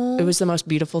 And it was the most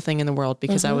beautiful thing in the world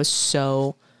because I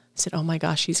said, "Oh my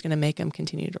gosh, he's going to make him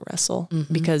continue to wrestle,"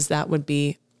 because that would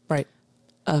be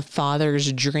a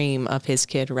father's dream of his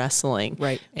kid wrestling.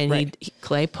 Right. And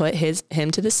Clay put him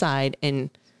to the side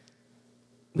and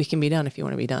we can be done if you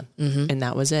want to be done. And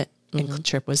that was it. And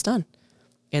Tripp was done.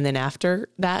 And then after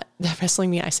that wrestling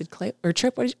meet, I said, Clay or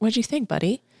Tripp, what'd you think,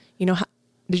 buddy? You know,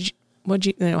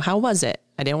 how was it?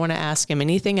 I didn't want to ask him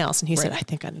anything else. And he said, I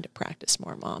think I need to practice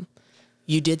more, Mom.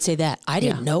 You did say that. I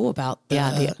didn't know about the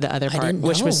other part,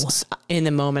 which was in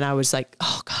the moment I was like,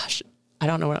 oh gosh, I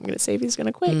don't know what I'm going to say if he's going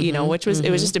to quit, you know, which was, it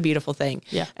was just a beautiful thing.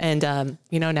 Yeah. And,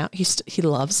 you know, now he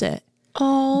loves it.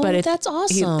 Oh, but that's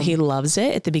awesome. He loves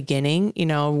it at the beginning, you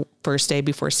know, first day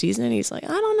before season. And he's like, I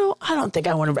don't know. I don't think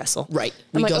I want to wrestle. Right.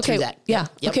 We go through that. Yeah.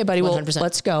 Yep. Okay, buddy. 100%. Well,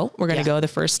 let's go. We're going to go the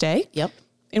first day. Yep.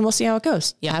 And we'll see how it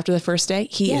goes. Yeah. After the first day,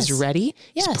 he is ready.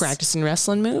 He's practicing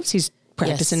wrestling moves. He's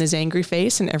practicing his angry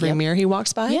face in every mirror he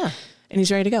walks by. Yeah. And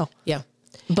he's ready to go. Yeah.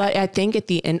 But I think at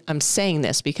the end, I'm saying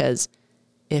this because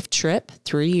if Tripp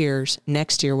 3 years,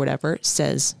 next year, whatever,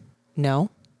 says no,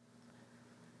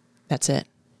 that's it.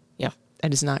 Yeah.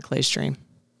 That is not Clay's dream.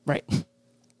 Right.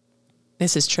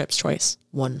 This is Tripp's choice.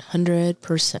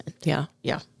 100%. Yeah.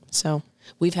 Yeah. So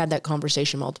we've had that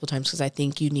conversation multiple times because I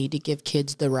think you need to give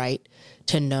kids the right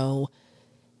to know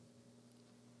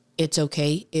it's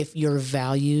okay if your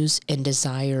values and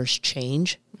desires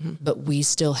change, but we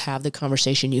still have the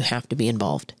conversation. You have to be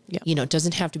involved. Yeah. You know, it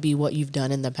doesn't have to be what you've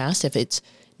done in the past. If it's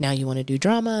now you want to do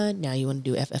drama, now you want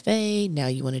to do FFA, now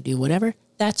you want to do whatever,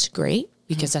 that's great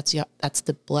because that's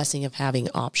the blessing of having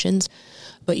options,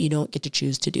 but you don't get to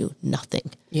choose to do nothing.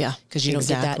 Yeah. Because you don't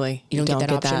get that. You don't get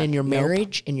that option in your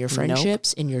marriage, in your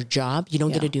friendships, in your job. You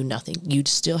don't get to do nothing. You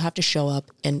still have to show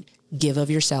up and give of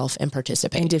yourself and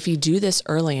participate. And if you do this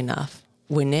early enough,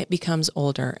 when it becomes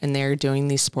older and they're doing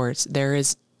these sports,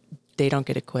 they don't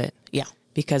get to quit. Yeah.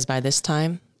 Because by this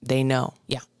time they know.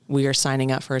 Yeah. We are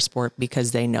signing up for a sport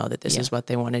because they know that this is what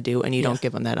they want to do, and you don't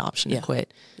give them that option to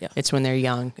quit. Yeah. It's when they're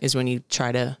young is when you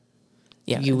try to,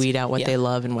 you weed out what they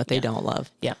love and what they don't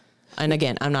love. Yeah. And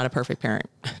again, I'm not a perfect parent.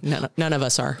 None of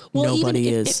us are. Well, nobody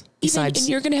is. Besides, and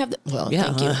you're going to have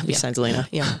thank you. Besides Lena.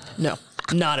 Yeah. No,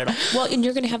 not at all. Well, and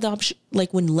you're going to have the option,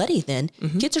 like when Letty then,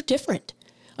 kids are different.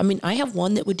 I mean, I have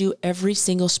one that would do every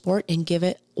single sport and give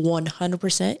it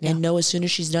 100% and know as soon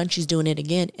as she's done, she's doing it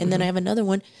again. And then I have another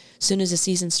one, as soon as the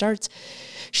season starts,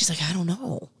 she's like, I don't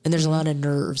know. And there's a lot of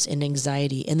nerves and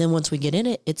anxiety. And then once we get in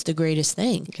it, it's the greatest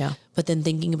thing. Yeah. But then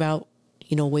thinking about,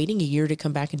 you know, waiting a year to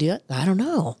come back and do it, I don't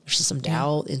know. There's just some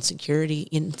doubt, insecurity.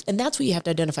 And that's what you have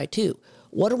to identify too.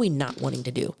 What are we not wanting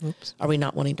to do? Oops. Are we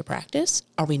not wanting to practice?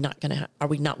 Are we not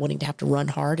wanting to have to run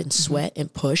hard and sweat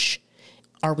and push?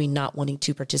 Are we not wanting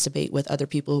to participate with other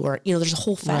people who are, you know, there's a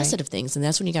whole facet of things. And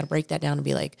that's when you got to break that down and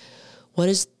be like, what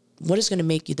is going to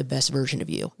make you the best version of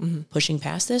you? Pushing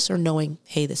past this or knowing,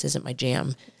 hey, this isn't my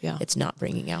jam. Yeah. It's not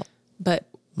bringing out but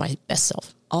my best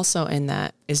self. Also in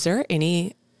that, is there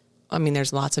any, I mean,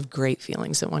 there's lots of great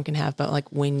feelings that one can have, but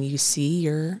like when you see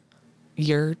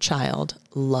your child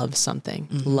love something,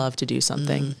 love to do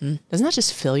something, doesn't that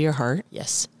just fill your heart?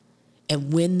 Yes.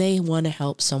 And when they want to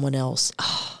help someone else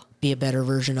be a better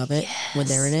version of it, when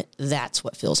they're in it, that's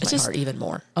what fills my heart even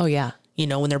more. Oh yeah. You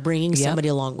know, when they're bringing somebody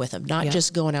along with them, not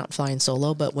just going out and flying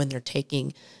solo, but when they're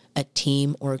taking a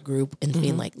team or a group and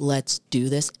being like, let's do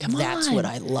this. That's what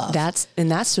I love. That's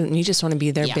when you just want to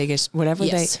be their biggest, whatever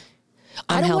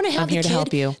I don't want to have the here kid to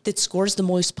help you that scores the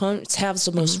most punts, has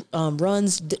the most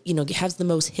runs, you know, has the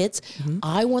most hits.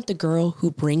 I want the girl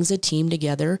who brings a team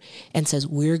together and says,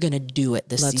 we're going to do it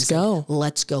this season.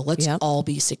 Let's go. Let's all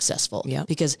be successful.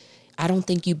 Because I don't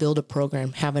think you build a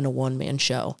program having a one-man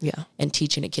show and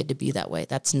teaching a kid to be that way.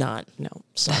 That's not,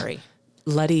 sorry.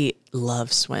 Letty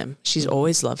loves swim. She's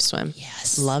always loved swim.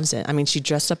 Yes. Loves it. I mean, she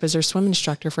dressed up as her swim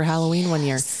instructor for Halloween one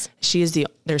year. She is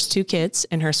there's 2 kids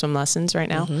in her swim lessons right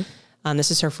now.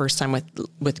 This is her first time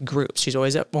with groups. She's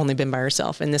always only been by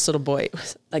herself. And this little boy,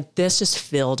 like this just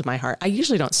filled my heart. I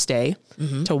usually don't stay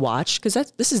to watch because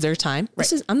this is their time.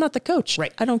 I'm not the coach.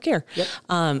 Right. I don't care. Yep.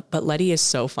 But Letty is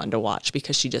so fun to watch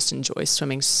because she just enjoys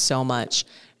swimming so much.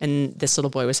 And this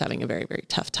little boy was having a very, very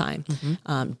tough time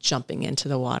jumping into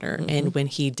the water. And when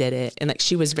he did it, and like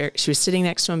she was sitting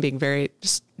next to him being very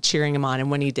just cheering him on.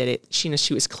 And when he did it, she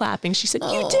was clapping. She said,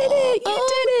 "You did it! You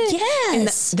did it!"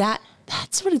 Yes. And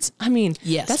that's what it's. I mean,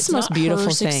 yes, that's the most beautiful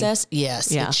thing. Success.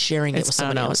 Yes. Yeah. It's sharing it with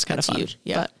someone else. It's kind of huge.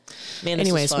 Yeah. But, man,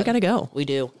 anyways, we got to go. We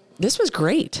do. This was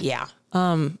great. Yeah.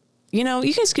 You know,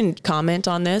 you guys can comment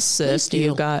on this. If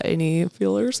you've got any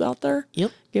feelers out there,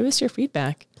 yep, give us your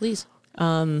feedback. Please.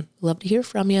 Love to hear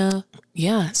from you.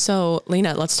 Yeah. So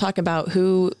Lena, let's talk about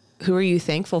who are you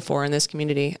thankful for in this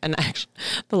community? And actually,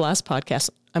 the last podcast,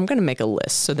 I'm going to make a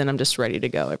list. So then I'm just ready to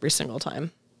go every single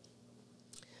time.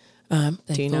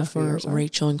 Thankful for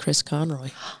Rachel and Chris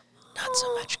Conroy. Not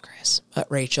so much Chris, but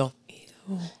Rachel.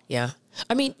 Ew. Yeah.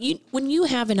 I mean, when you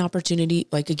have an opportunity,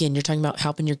 like, again, you're talking about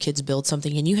helping your kids build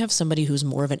something, and you have somebody who's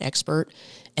more of an expert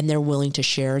and they're willing to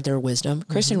share their wisdom.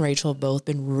 Chris and Rachel have both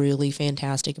been really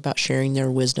fantastic about sharing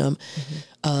their wisdom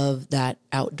of that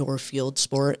outdoor field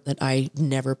sport that I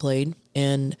never played.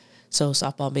 And so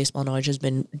softball and baseball knowledge has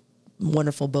been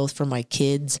wonderful, both for my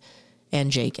kids and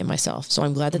Jake and myself. So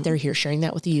I'm glad that they're here sharing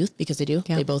that with the youth, because they do.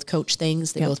 Yeah. They both coach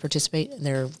things. They both participate, and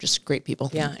they're just great people.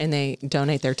 Yeah, and they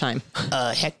donate their time.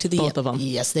 Heck to the both of them.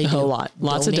 Yes, they do. A lot.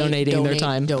 Lots of donating their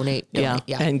time. Donate. Yeah,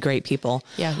 and great people.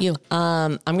 Yeah, you.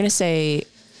 I'm going to say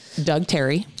Doug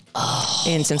Terry. Oh.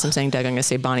 And since I'm saying Doug, I'm going to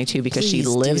say Bonnie too, because she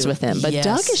lives with him. But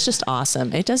Doug is just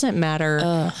awesome. It doesn't matter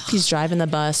if he's driving the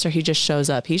bus or he just shows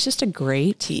up. He's just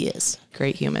great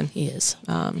human. He is.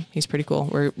 He's pretty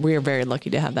cool. We are very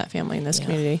lucky to have that family in this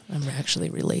community. I'm actually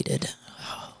related.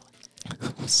 Oh,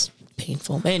 it's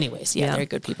painful. But anyways, very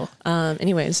good people.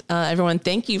 Everyone,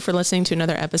 thank you for listening to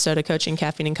another episode of Coaching,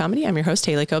 Caffeine, and Comedy. I'm your host,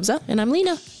 Haley Kobza. And I'm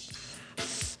Lena.